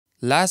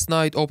Last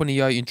night,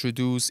 OpenAI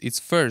introduced its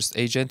first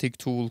agentic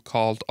tool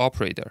called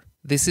Operator.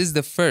 This is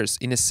the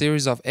first in a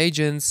series of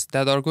agents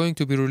that are going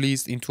to be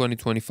released in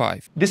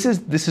 2025. This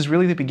is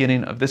really the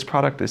beginning of this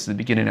product. This is the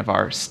beginning of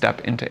our step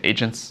into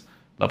agents,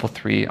 level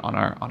 3 on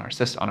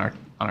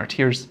our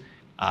tiers.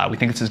 We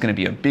think this is going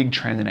to be a big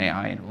trend in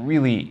AI and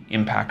really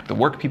impact the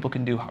work people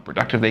can do, how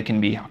productive they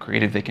can be, how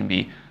creative they can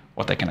be,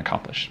 what they can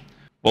accomplish.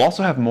 We'll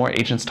also have more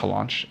agents to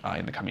launch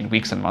in the coming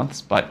weeks and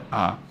months, but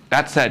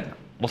that said,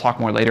 we'll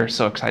talk more later.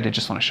 So excited,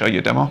 just want to show you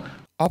a demo.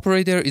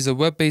 Operator is a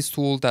web-based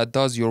tool that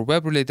does your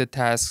web-related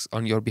tasks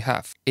on your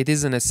behalf. It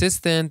is an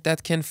assistant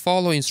that can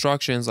follow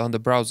instructions on the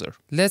browser.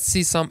 Let's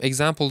see some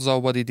examples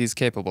of what it is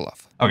capable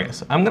of. Okay,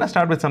 so I'm going to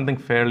start with something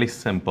fairly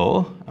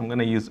simple. I'm going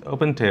to use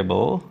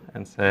OpenTable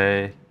and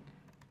say,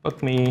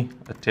 book me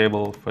a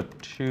table for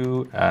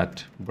 2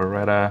 at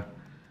Beretta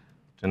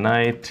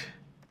tonight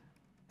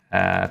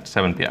at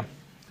 7 p.m.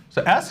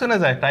 So as soon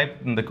as I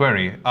type in the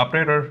query,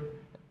 Operator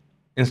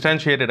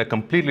instantiated a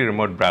completely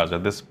remote browser.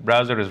 This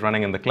browser is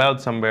running in the cloud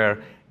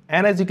somewhere.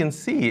 And as you can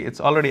see, it's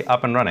already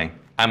up and running.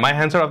 And my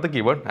hands are off the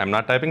keyboard. I'm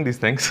not typing these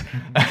things.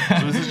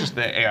 So this is just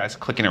the AI's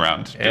clicking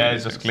around. AI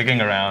is just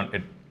clicking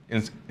around.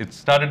 It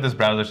started this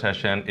browser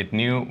session. It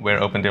knew where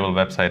OpenTable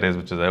website is,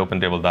 which is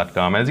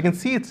opentable.com. As you can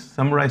see, it's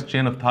summarized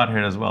chain of thought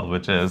here as well,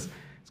 which is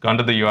it's gone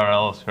to the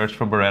URL, searched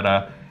for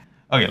Beretta.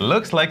 OK,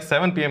 looks like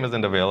 7 p.m.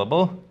 isn't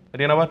available.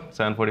 But you know what?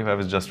 7:45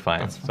 is just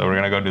fine. So we're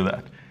going to go do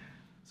that.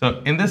 So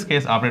in this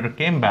case, Operator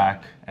came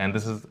back, and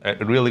this is a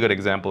really good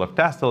example of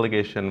task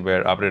delegation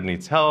where Operator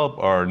needs help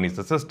or needs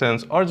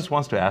assistance or just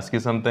wants to ask you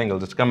something. It'll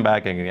just come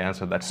back and you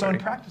answer that query. So in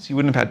practice, you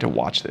wouldn't have had to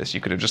watch this.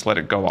 You could have just let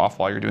it go off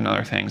while you're doing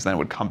other things. Then it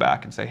would come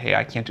back and say, hey,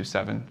 I can't do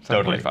 7:45.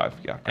 Totally. Yeah,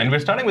 great. And we're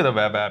starting with a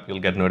web app. You'll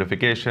get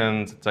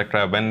notifications,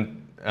 etc.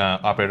 When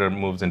Operator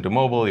moves into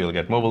mobile, you'll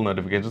get mobile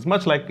notifications,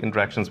 much like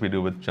interactions we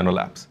do with general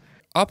apps.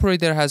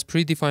 Operator has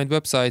predefined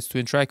websites to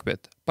interact with,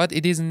 but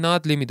it is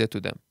not limited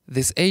to them.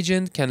 This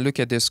agent can look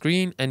at the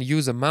screen and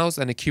use a mouse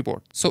and a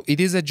keyboard. So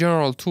it is a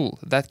general tool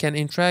that can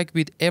interact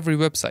with every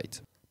website.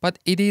 But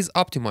it is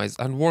optimized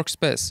and works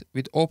best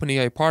with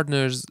OpenAI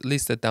partners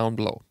listed down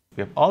below.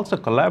 We have also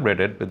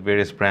collaborated with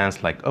various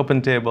brands like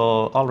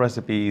OpenTable,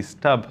 AllRecipes,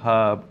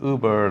 StubHub,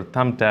 Uber,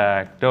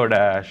 Thumbtack,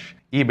 DoorDash,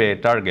 eBay,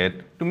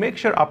 Target, to make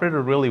sure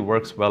Operator really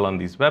works well on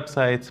these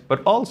websites.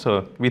 But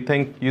also, we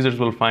think users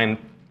will find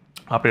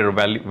Operator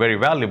very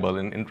valuable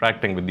in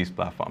interacting with these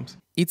platforms.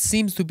 It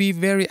seems to be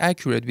very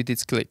accurate with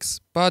its clicks,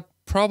 but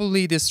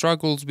probably it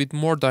struggles with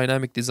more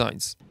dynamic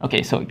designs.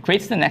 OK, so it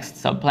creates the next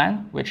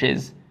subplan, which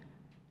is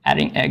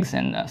adding eggs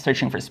and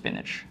searching for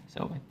spinach.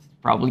 So it's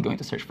probably going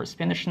to search for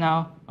spinach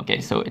now.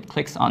 OK, so it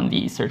clicks on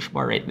the search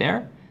bar right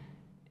there.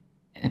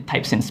 It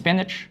types in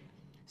spinach.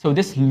 So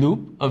this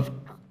loop of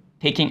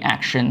taking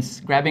actions,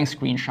 grabbing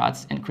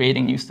screenshots, and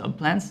creating new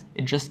subplans,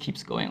 it just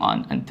keeps going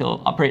on until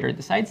Operator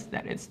decides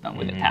that it's done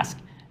with the task,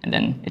 and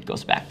then it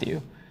goes back to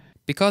you.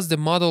 Because the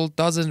model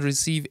doesn't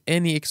receive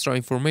any extra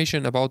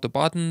information about the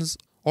buttons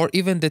or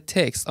even the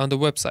text on the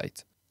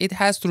website, it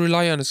has to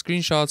rely on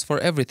screenshots for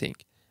everything,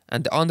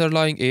 and the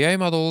underlying AI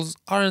models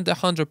aren't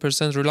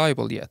 100%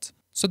 reliable yet.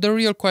 So the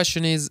real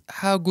question is,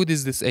 how good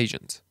is this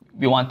agent?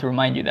 We want to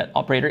remind you that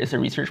Operator is a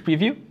research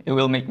preview. It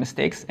will make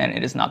mistakes, and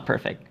it is not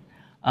perfect.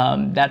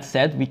 That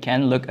said, we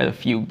can look at a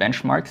few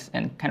benchmarks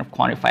and kind of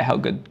quantify how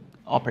good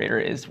Operator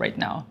is right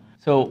now.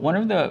 So one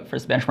of the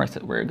first benchmarks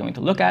that we're going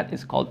to look at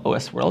is called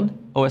OS World.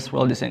 OS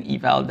World is an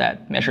eval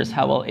that measures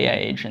how well AI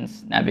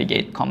agents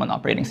navigate common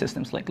operating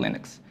systems like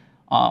Linux.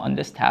 On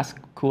this task,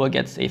 Kua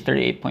gets a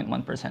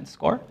 38.1%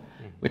 score,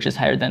 which is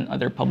higher than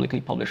other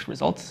publicly published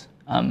results.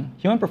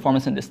 Human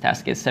performance in this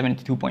task is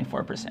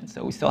 72.4%,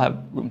 so we still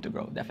have room to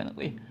grow,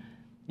 definitely.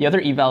 The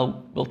other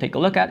eval we'll take a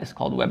look at is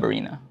called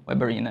WebArena.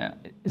 WebArena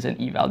is an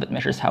eval that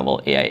measures how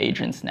well AI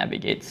agents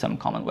navigate some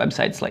common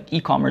websites like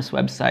e-commerce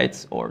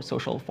websites or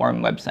social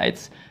forum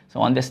websites. So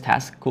on this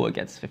task, Kua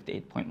gets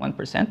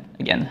 58.1%,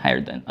 again,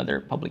 higher than other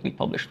publicly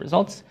published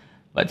results,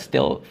 but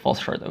still falls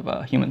short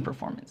of human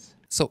performance.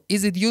 So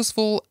is it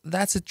useful?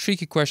 That's a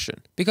tricky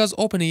question, because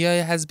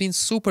OpenAI has been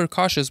super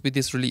cautious with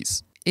this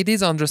release. It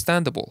is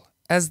understandable,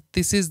 as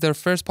this is their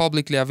first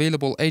publicly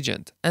available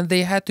agent, and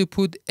they had to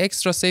put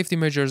extra safety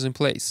measures in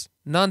place.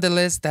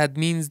 Nonetheless, that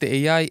means the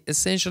AI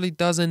essentially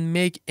doesn't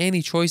make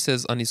any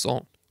choices on its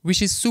own,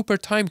 which is super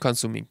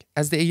time-consuming,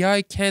 as the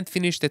AI can't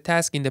finish the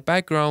task in the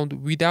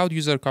background without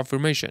user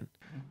confirmation.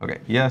 OK,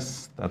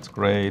 yes, that's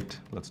great.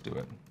 Let's do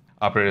it.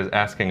 Operator is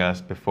asking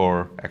us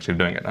before actually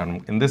doing it.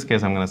 And in this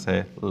case, I'm going to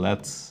say,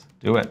 let's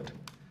do it.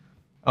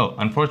 Oh,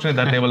 unfortunately,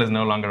 that table is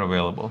no longer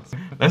available.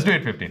 Let's do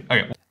it 15.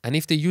 OK. And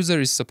if the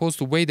user is supposed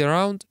to wait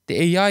around, the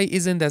AI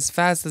isn't as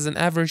fast as an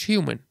average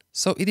human.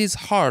 So it is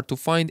hard to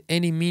find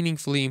any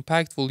meaningfully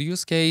impactful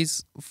use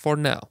case for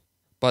now.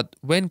 But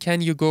when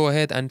can you go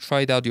ahead and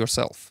try it out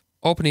yourself?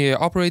 OpenAI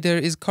Operator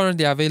is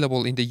currently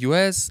available in the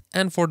US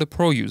and for the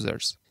Pro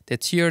users, the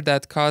tier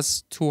that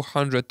costs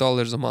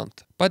 $200 a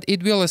month. But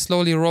it will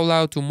slowly roll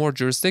out to more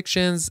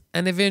jurisdictions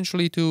and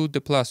eventually to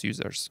the Plus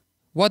users.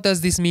 What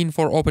does this mean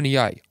for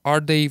OpenAI?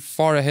 Are they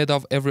far ahead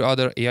of every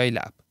other AI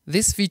lab?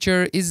 This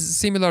feature is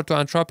similar to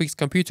Anthropic's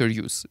computer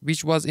use,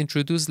 which was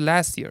introduced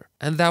last year,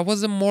 and that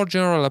was a more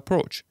general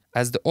approach,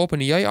 as the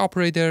OpenAI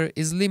operator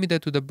is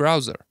limited to the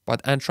browser,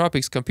 but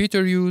Anthropic's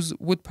computer use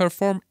would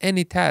perform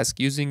any task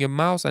using a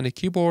mouse and a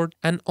keyboard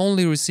and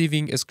only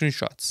receiving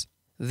screenshots.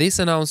 This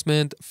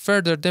announcement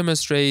further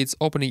demonstrates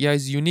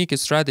OpenAI's unique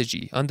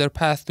strategy on their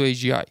path to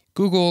AGI.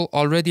 Google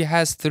already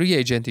has 3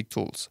 agentic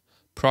tools: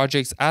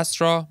 Projects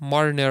Astra,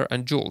 Mariner,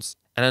 and Jules,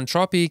 and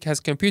Anthropic has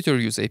computer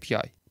use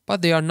API,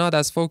 but they are not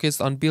as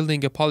focused on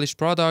building a polished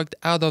product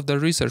out of their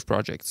research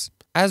projects.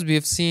 As we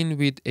have seen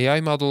with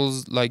AI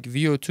models like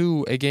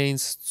VO2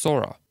 against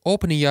Sora,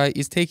 OpenAI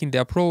is taking the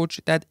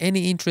approach that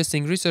any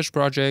interesting research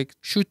project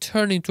should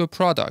turn into a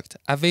product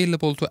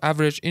available to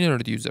average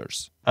internet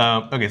users.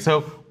 Okay,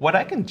 so what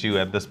I can do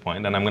at this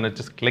point, and I'm going to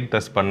just click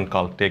this button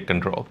called Take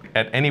Control.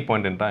 At any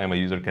point in time, a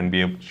user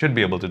should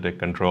be able to take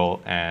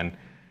control and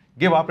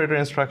give operator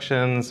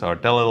instructions or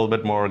tell a little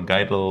bit more,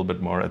 guide a little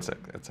bit more,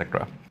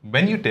 etc.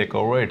 When you take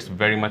over, it's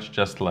very much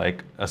just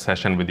like a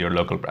session with your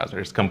local browser.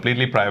 It's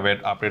completely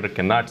private, operator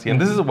cannot see.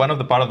 And this is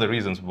part of the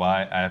reasons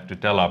why I have to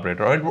tell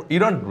operator, or you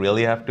don't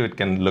really have to, it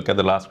can look at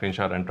the last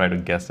screenshot and try to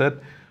guess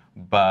it,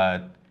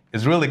 but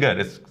it's really good.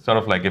 It's sort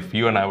of like if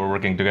you and I were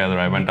working together,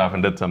 I went off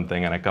and did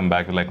something, and I come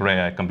back like,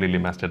 Ray, I completely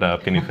messed it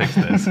up. Can you fix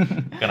this?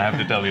 Gonna have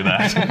to tell you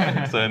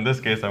that. So in this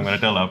case, I'm gonna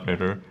tell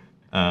operator,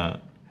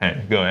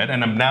 hey, go ahead.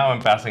 And now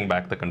I'm passing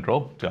back the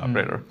control to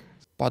operator.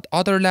 But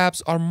other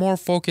labs are more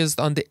focused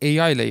on the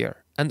AI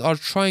layer and are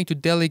trying to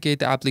delegate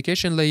the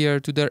application layer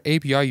to their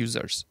API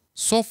users.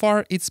 So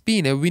far, it's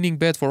been a winning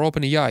bet for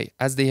OpenAI,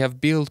 as they have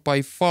built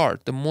by far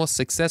the most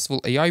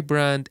successful AI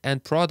brand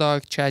and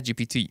product,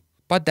 ChatGPT.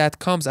 But that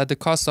comes at the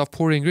cost of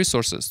pouring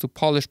resources to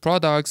polish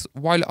products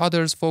while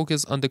others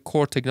focus on the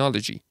core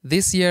technology.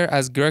 This year,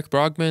 as Greg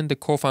Brogman, the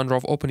co-founder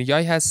of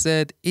OpenAI, has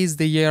said, is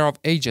the year of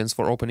agents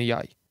for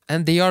OpenAI,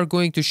 and they are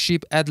going to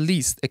ship at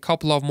least a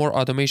couple of more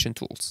automation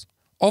tools.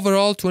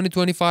 Overall,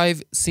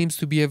 2025 seems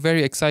to be a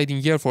very exciting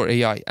year for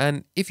AI,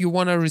 and if you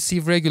want to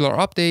receive regular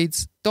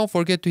updates, don't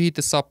forget to hit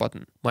the sub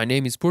button. My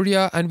name is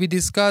Purya, and we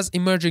discuss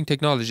emerging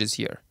technologies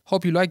here.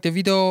 Hope you liked the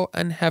video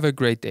and have a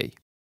great day.